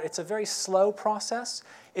is about. It's a very slow process.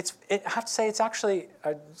 I have to say it's actually,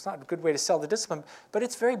 it's not a good way to sell the discipline, but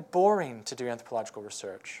it's very boring to do anthropological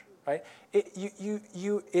research, right? It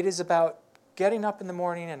is about getting up in the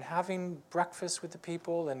morning and having breakfast with the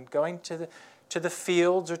people and going to the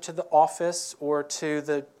fields or to the office or to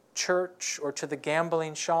the church or to the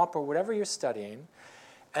gambling shop or whatever you're studying,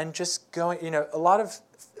 and just going, a lot of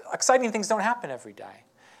exciting things don't happen every day.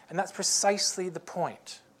 And that's precisely the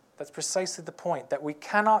point. That we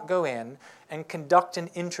cannot go in and conduct an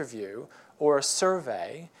interview or a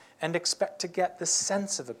survey and expect to get the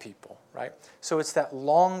sense of a people, right? So it's that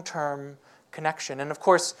long-term connection. And of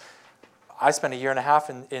course, I spent 1.5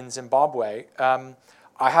 years in Zimbabwe. I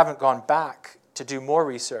haven't gone back to do more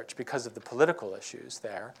research because of the political issues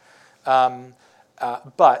there.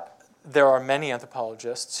 But there are many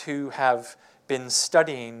anthropologists who have been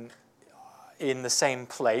studying in the same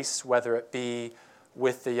place, whether it be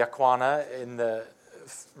with the Yakwana in the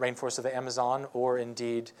rainforest of the Amazon, or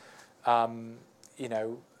indeed,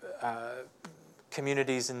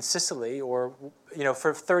 communities in Sicily, or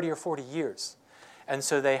for 30 or 40 years, and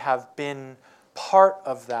so they have been part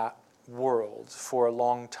of that world for a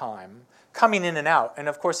long time, coming in and out. And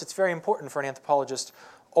of course, it's very important for an anthropologist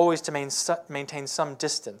always to maintain some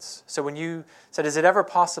distance. So when you said, is it ever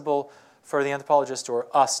possible for the anthropologist or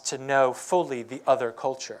us to know fully the other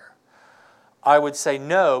culture? I would say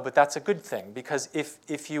no, but that's a good thing, because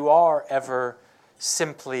if you are ever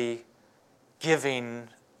simply giving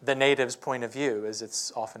the native's point of view, as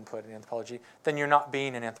it's often put in anthropology, then you're not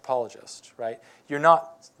being an anthropologist, right? You're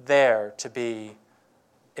not there to be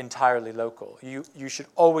entirely local. You should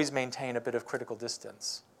always maintain a bit of critical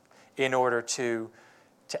distance in order to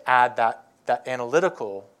add that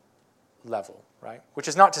analytical level, right? Which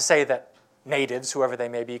is not to say that natives, whoever they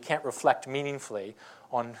may be, can't reflect meaningfully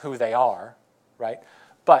on who they are, right?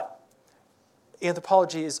 But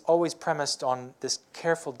anthropology is always premised on this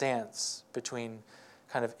careful dance between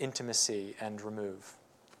kind of intimacy and remove.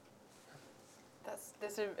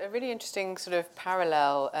 There's a really interesting sort of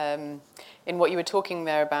parallel in what you were talking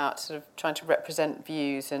there about sort of trying to represent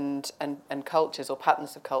views and cultures or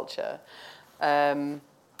patterns of culture. And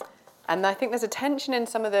I think there's a tension in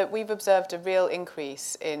some of the... We've observed a real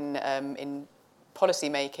increase in policy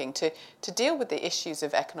making to deal with the issues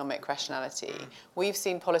of economic rationality. We've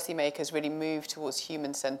seen policymakers really move towards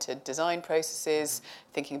human-centered design processes,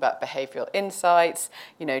 thinking about behavioral insights,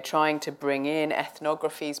 trying to bring in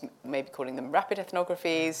ethnographies, maybe calling them rapid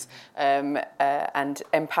ethnographies, and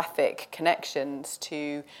empathic connections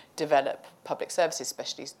to develop public services,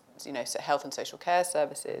 especially health and social care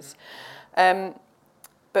services.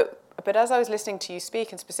 But as I was listening to you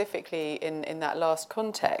speak, and specifically in that last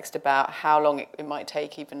context about how long it might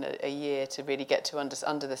take even a year to really get to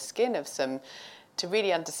under the skin of to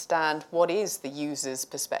really understand what is the user's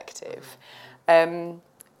perspective,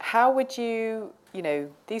 how would you,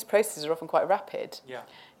 these processes are often quite rapid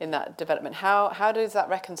in that development. How does that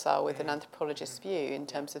reconcile with an anthropologist's view in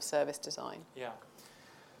terms of service design? Yeah.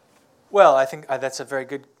 Well, I think that's a very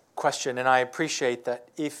good question, and I appreciate that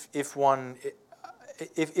if one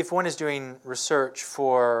is doing research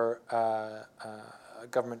for a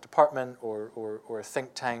government department or a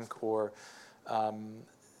think tank or a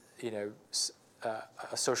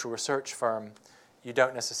social research firm, you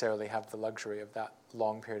don't necessarily have the luxury of that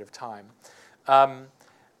long period of time. I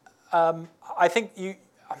think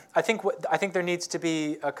there needs to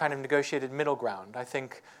be a kind of negotiated middle ground. I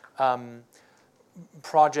think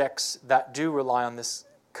projects that do rely on this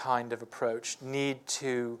kind of approach there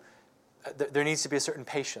needs to be a certain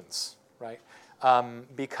patience, right?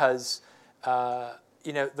 Because the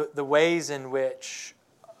ways in which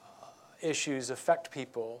issues affect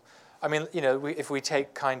people. I mean, if we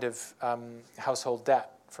take kind of household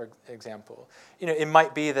debt, for example, it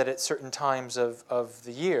might be that at certain times of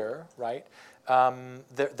the year, right,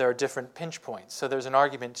 there are different pinch points. So there's an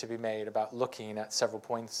argument to be made about looking at several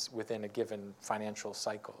points within a given financial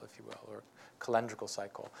cycle, if you will, or calendrical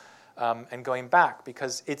cycle. And going back,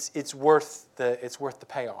 because it's worth the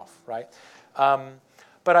payoff, right?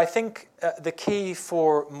 But I think the key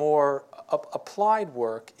for more applied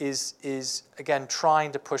work is again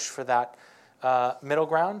trying to push for that middle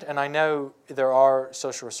ground. And I know there are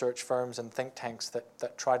social research firms and think tanks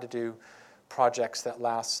that try to do projects that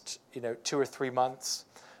last 2 or 3 months.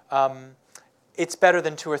 It's better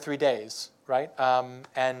than 2 or 3 days, right?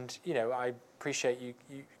 And I appreciate you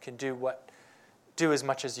can do as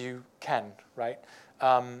much as you can, right?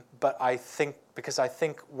 But I think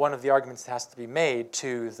one of the arguments that has to be made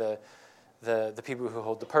to the people who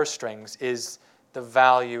hold the purse strings is the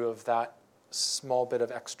value of that small bit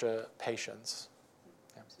of extra patience.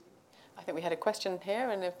 Yeah. I think we had a question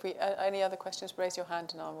here, and if we any other questions, raise your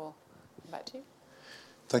hand and I will come back to you.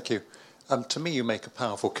 Thank you. To me, you make a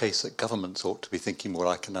powerful case that governments ought to be thinking more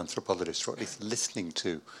like an anthropologist, or at least listening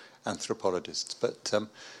to anthropologists. But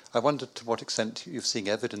I wondered to what extent you're seeing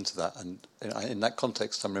evidence of that. And in that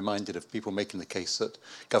context, I'm reminded of people making the case that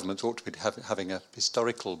governments ought to be having a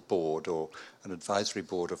historical board or an advisory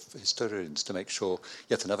board of historians to make sure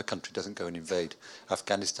yet another country doesn't go and invade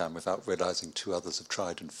Afghanistan without realising 2 others have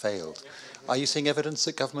tried and failed. Are you seeing evidence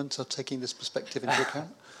that governments are taking this perspective into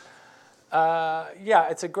account? Yeah,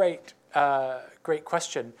 it's a great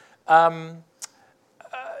question.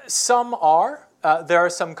 Some are. There are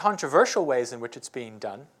some controversial ways in which it's being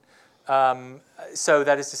done. So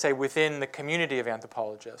that is to say, within the community of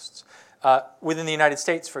anthropologists. Within the United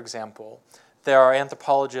States, for example, there are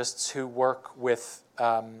anthropologists who work with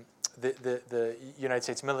the United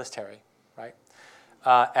States military, right?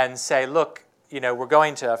 And say, look, we're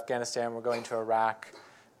going to Afghanistan, we're going to Iraq.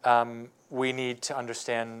 We need to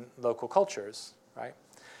understand local cultures, right?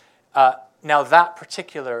 Now, that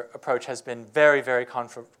particular approach has been very, very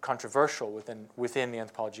controversial within the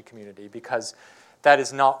anthropology community, because that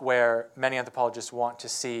is not where many anthropologists want to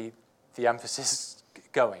see the emphasis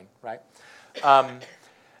going, right?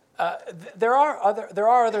 There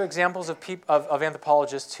are other examples of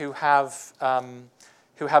anthropologists who have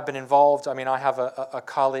been involved. I mean, I have a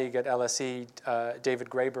colleague at LSE, David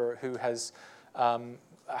Graeber, who has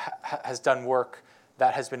done work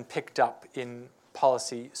that has been picked up in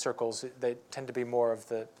policy circles. They tend to be more of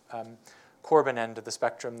the Corbyn end of the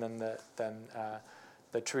spectrum than the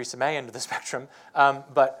Theresa May end of the spectrum.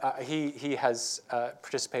 But he has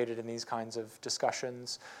participated in these kinds of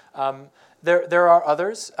discussions. There are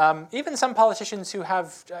others, even some politicians who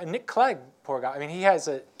have, Nick Clegg, poor guy. I mean, he has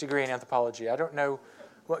a degree in anthropology. I don't know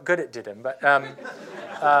what good it did him, but and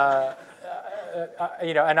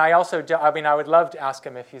I also, I would love to ask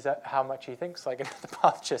him if how much he thinks like an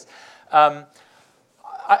anthropologist.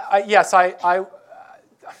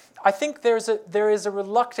 I think there is a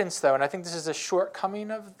reluctance, though, and I think this is a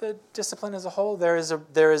shortcoming of the discipline as a whole. There is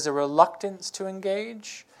a reluctance to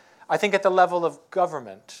engage. I think at the level of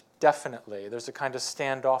government, definitely, there's a kind of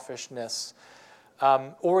standoffishness,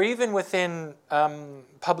 or even within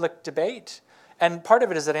public debate. And part of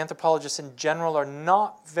it is that anthropologists in general are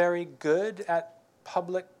not very good at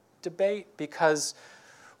public debate because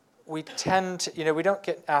we tend to, we don't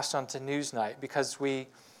get asked onto Newsnight because we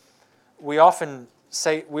often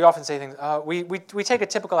say things. We take a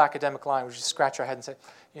typical academic line, which is scratch our head and say,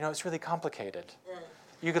 it's really complicated.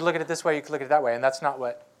 You could look at it this way, you could look at it that way, and that's not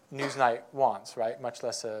what Newsnight wants, right? Much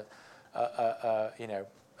less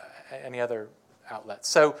any other outlet.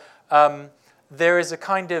 So there is a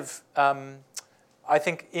kind of I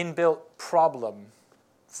think inbuilt problem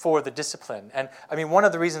for the discipline, and I mean one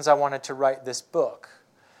of the reasons I wanted to write this book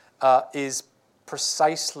is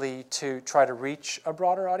precisely to try to reach a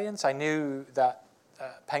broader audience. I knew that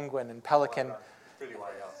Penguin and Pelican. Really why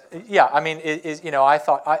you asked. Yeah, I mean, I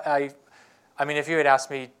thought I mean, if you had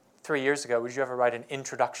asked me 3 years ago, would you ever write an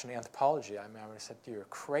introduction to anthropology? I mean, I would have said you're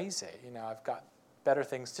crazy. I've got better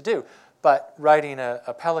things to do. But writing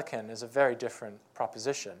a Pelican is a very different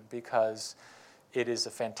proposition because it is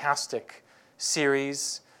a fantastic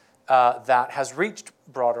series that has reached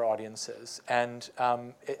broader audiences, and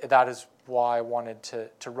that is why I wanted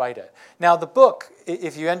to write it. Now, the book,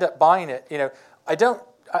 if you end up buying it,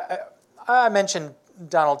 I mentioned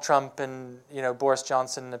Donald Trump and Boris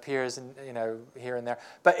Johnson appears and here and there,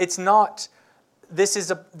 but it's not. This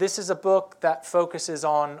is a book that focuses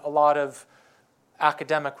on a lot of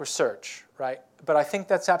academic research, right? But I think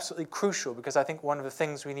that's absolutely crucial because I think one of the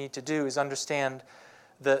things we need to do is understand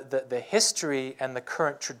the history and the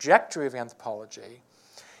current trajectory of anthropology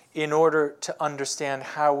in order to understand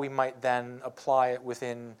how we might then apply it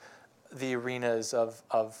within the arenas of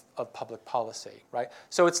public policy, right?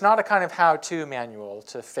 So it's not a kind of how-to manual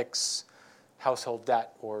to fix household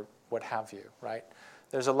debt or what have you, right?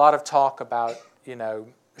 There's a lot of talk about,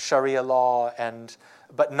 Sharia law,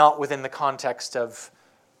 but not within the context of,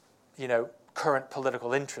 current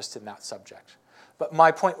political interest in that subject. But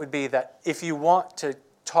my point would be that if you want to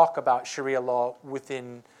talk about Sharia law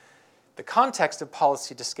within the context of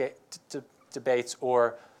policy debates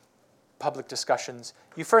or public discussions,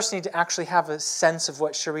 you first need to actually have a sense of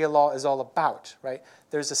what Sharia law is all about, right?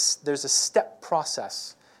 There's a step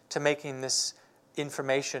process to making this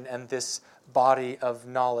information and this body of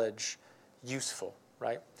knowledge useful,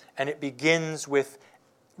 right? And it begins with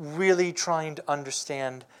really trying to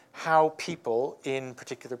understand how people in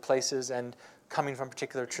particular places and coming from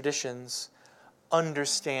particular traditions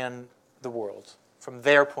understand the world from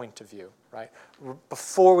their point of view, right?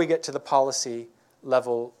 Before we get to the policy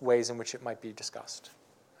level ways in which it might be discussed.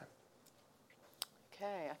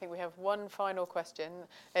 Okay, I think we have one final question.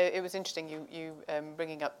 It was interesting you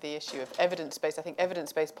bringing up the issue of evidence-based. I think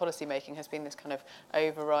evidence-based policymaking has been this kind of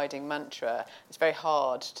overriding mantra. It's very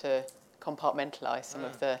hard to compartmentalize some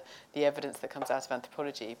of the evidence that comes out of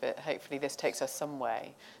anthropology, but hopefully this takes us some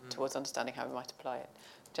way towards understanding how we might apply it.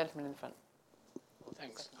 Gentleman in the front. Well,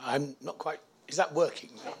 thanks. I'm not quite... Is that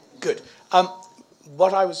working? Good.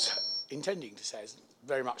 What I was intending to say is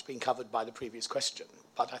very much been covered by the previous question,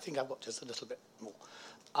 but I think I've got just a little bit more.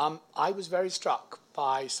 I was very struck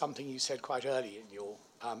by something you said quite early in your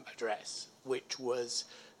address, which was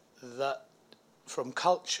that from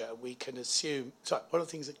culture we can assume... Sorry, one of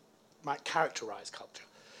the things that might characterize culture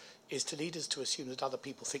is to lead us to assume that other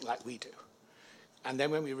people think like we do. And then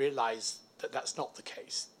when we realize that that's not the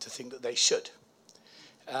case, to think that they should.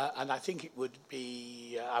 And I think it would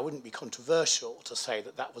be, I wouldn't be controversial to say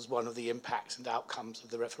that that was one of the impacts and outcomes of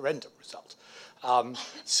the referendum result.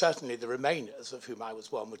 Certainly the Remainers, of whom I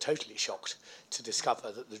was one, were totally shocked to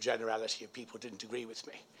discover that the generality of people didn't agree with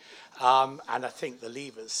me. And I think the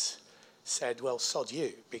Leavers said, well, sod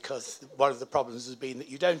you, because one of the problems has been that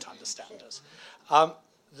you don't understand us.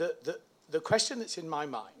 The question that's in my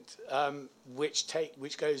mind, which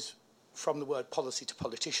goes from the word policy to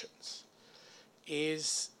politicians,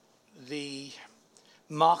 is the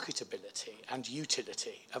marketability and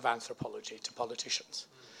utility of anthropology to politicians.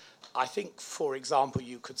 I think, for example,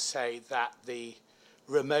 you could say that the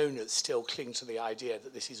Ramonas still cling to the idea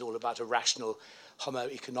that this is all about a rational homo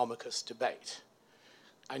economicus debate.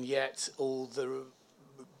 And yet all the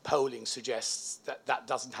polling suggests that that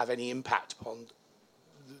doesn't have any impact upon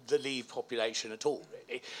the Leave population at all,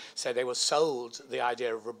 really. So they were sold the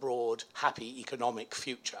idea of a broad, happy economic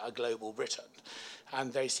future, a global Britain,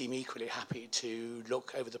 and they seem equally happy to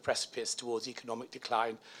look over the precipice towards economic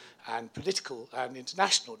decline and political and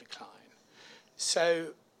international decline. So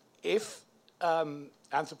if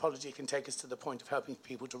anthropology can take us to the point of helping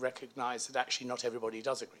people to recognise that actually not everybody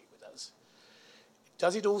does agree with us,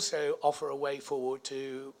 does it also offer a way forward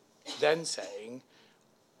to then saying,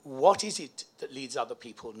 what is it that leads other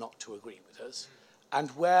people not to agree with us, and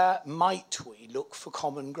where might we look for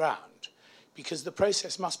common ground? Because the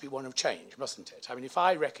process must be one of change, mustn't it? I mean, if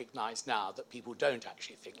I recognise now that people don't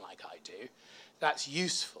actually think like I do, that's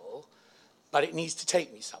useful, but it needs to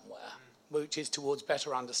take me somewhere, which is towards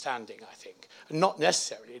better understanding, I think, and not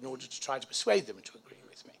necessarily in order to try to persuade them to agree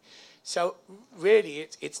with me. So really,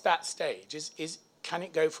 it's that stage. Can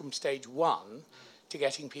it go from stage one to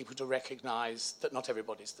getting people to recognise that not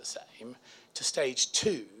everybody's the same, to stage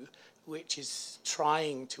two, which is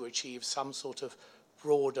trying to achieve some sort of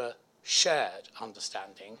broader shared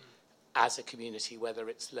understanding as a community, whether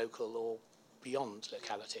it's local or beyond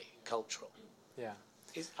locality, cultural. Yeah.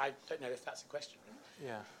 I don't know if that's a question.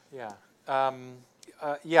 Yeah.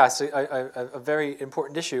 Yes, a very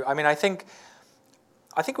important issue. I mean, I think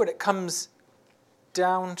what it comes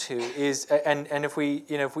down to is, and if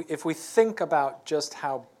we think about just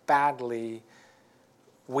how badly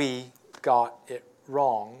we got it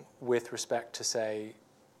wrong with respect to, say,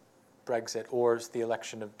 Brexit or the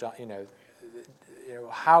election of,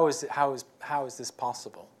 how is this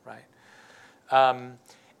possible, right?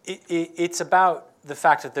 It's about the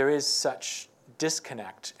fact that there is such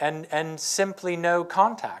disconnect and simply no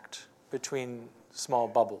contact between small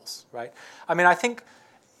bubbles, right? I mean, I think,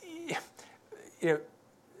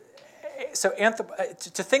 so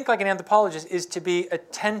to think like an anthropologist is to be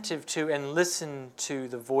attentive to and listen to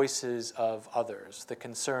the voices of others, the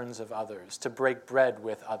concerns of others, to break bread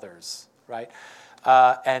with others, right?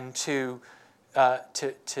 And to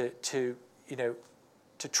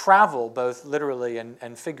travel both literally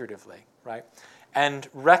and figuratively, right? And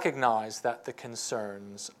recognize that the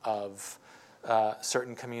concerns of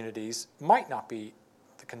certain communities might not be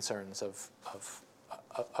the concerns of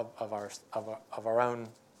our own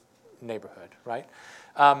neighborhood, right?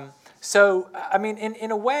 So, I mean,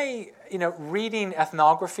 in a way, reading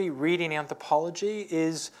ethnography, reading anthropology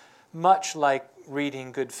is much like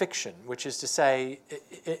reading good fiction, which is to say,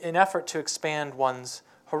 an effort to expand one's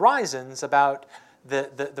horizons about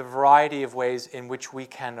the variety of ways in which we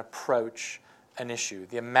can approach an issue,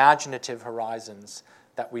 the imaginative horizons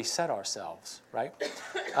that we set ourselves, right?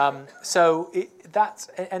 The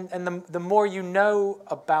more you know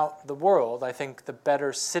about the world, I think the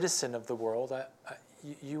better citizen of the world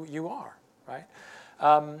you are, right?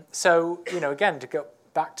 Again, to go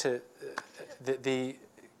back to the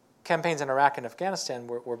campaigns in Iraq and Afghanistan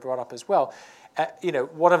were brought up as well.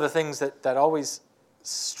 One of the things that always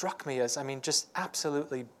struck me as, just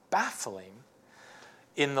absolutely baffling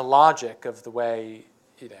in the logic of the way,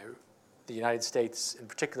 the United States in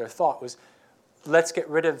particular thought was, let's get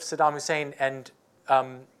rid of Saddam Hussein and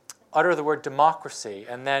utter the word democracy.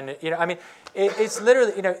 And then, it's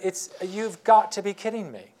literally, you've got to be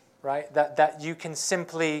kidding me, right? That you can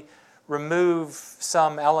simply remove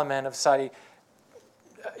some element of society,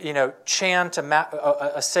 chant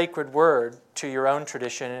a sacred word to your own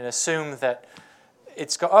tradition and assume that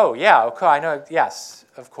oh, yeah, okay, I know, yes,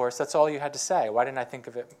 of course, that's all you had to say. Why didn't I think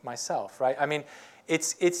of it myself, right? I mean,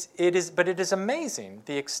 it is amazing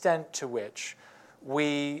the extent to which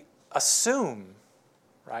we assume,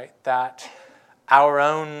 right, that our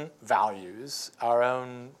own values, our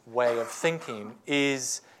own way of thinking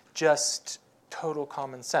is just total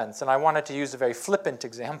common sense. And I wanted to use a very flippant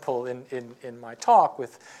example in my talk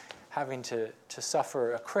with having to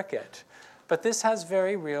suffer a cricket. But this has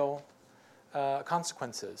very real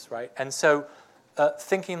consequences, right? And so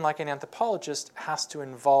thinking like an anthropologist has to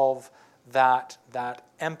involve that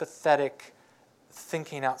empathetic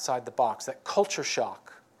thinking outside the box, that culture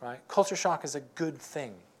shock, right? Culture shock is a good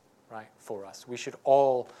thing, right, for us. We should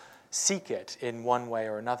all seek it in one way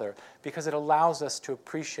or another because it allows us to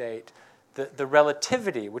appreciate the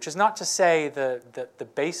relativity, which is not to say the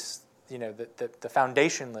base, the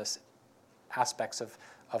foundationless aspects of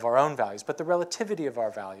our own values, but the relativity of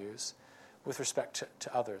our values with respect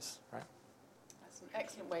to others, right? That's an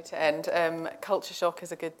excellent way to end. Culture shock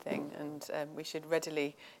is a good thing, and we should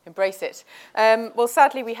readily embrace it. Well,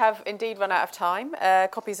 sadly, we have indeed run out of time.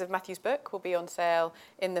 Copies of Matthew's book will be on sale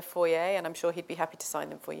in the foyer, and I'm sure he'd be happy to sign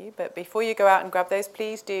them for you. But before you go out and grab those,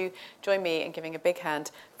 please do join me in giving a big hand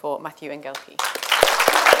for Matthew Engelke.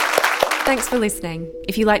 Thanks for listening.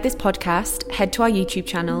 If you like this podcast, head to our YouTube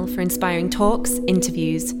channel for inspiring talks,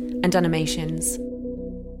 interviews, and animations.